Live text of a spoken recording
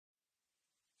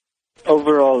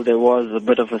Overall, there was a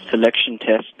bit of a selection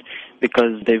test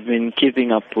because they've been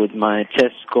keeping up with my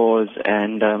test scores,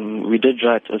 and we did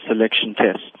write a selection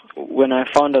test. When I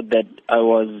found out that I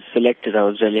was selected, I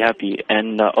was really happy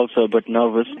and also a bit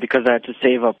nervous because I had to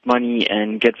save up money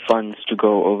and get funds to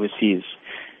go overseas.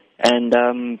 And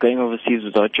going overseas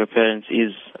without your parents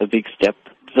is a big step.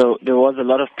 So there was a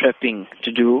lot of prepping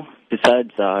to do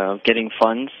besides getting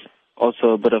funds,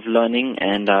 also a bit of learning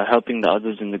and helping the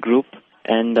others in the group.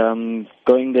 And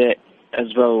going there as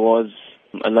well was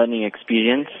a learning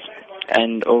experience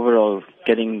and overall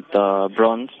getting the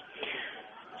bronze.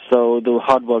 So the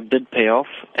hard work did pay off,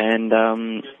 and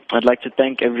I'd like to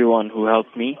thank everyone who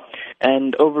helped me.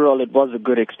 And overall, it was a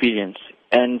good experience.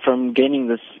 And from gaining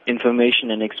this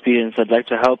information and experience, I'd like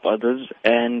to help others.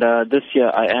 And this year,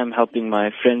 I am helping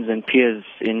my friends and peers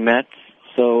in maths.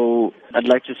 So I'd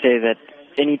like to say that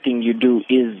anything you do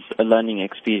is a learning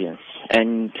experience.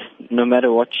 And no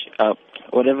matter what,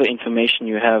 whatever information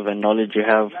you have and knowledge you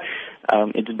have,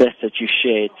 it's best that you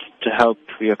share it to help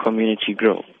your community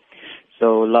grow.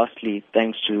 So lastly,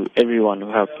 thanks to everyone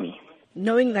who helped me.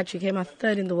 Knowing that you came out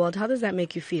third in the world, how does that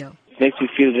make you feel? It makes me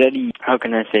feel really, how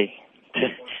can I say,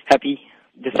 happy.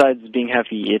 Besides being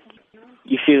happy,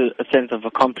 you feel a sense of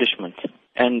accomplishment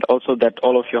and also that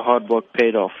all of your hard work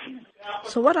paid off.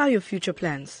 So what are your future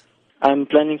plans? I'm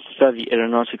planning to study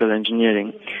aeronautical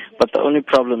engineering, but the only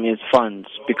problem is funds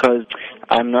because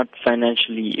I'm not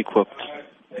financially equipped.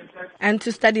 And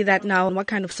to study that now, what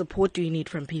kind of support do you need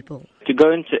from people? To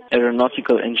go into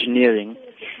aeronautical engineering,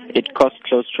 it costs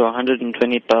close to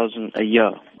 120,000 a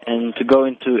year. And to go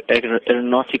into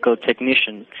aeronautical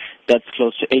technician, that's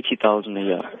close to 80,000 a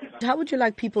year. How would you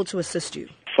like people to assist you?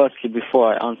 Firstly,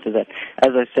 before I answer that,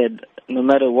 as I said, no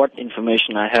matter what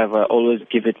information I have, I always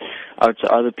give it out to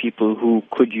other people who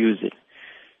could use it.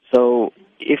 So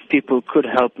if people could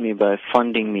help me by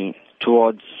funding me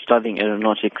towards studying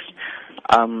aeronautics,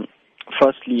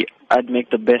 firstly, I'd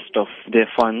make the best of their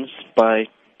funds by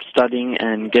studying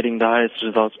and getting the highest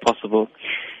results possible.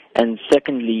 And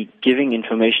secondly, giving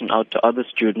information out to other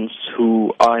students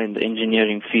who are in the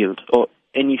engineering field or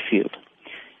any field.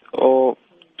 Or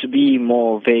to be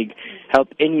more vague, help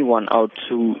anyone out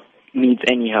who needs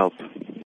any help.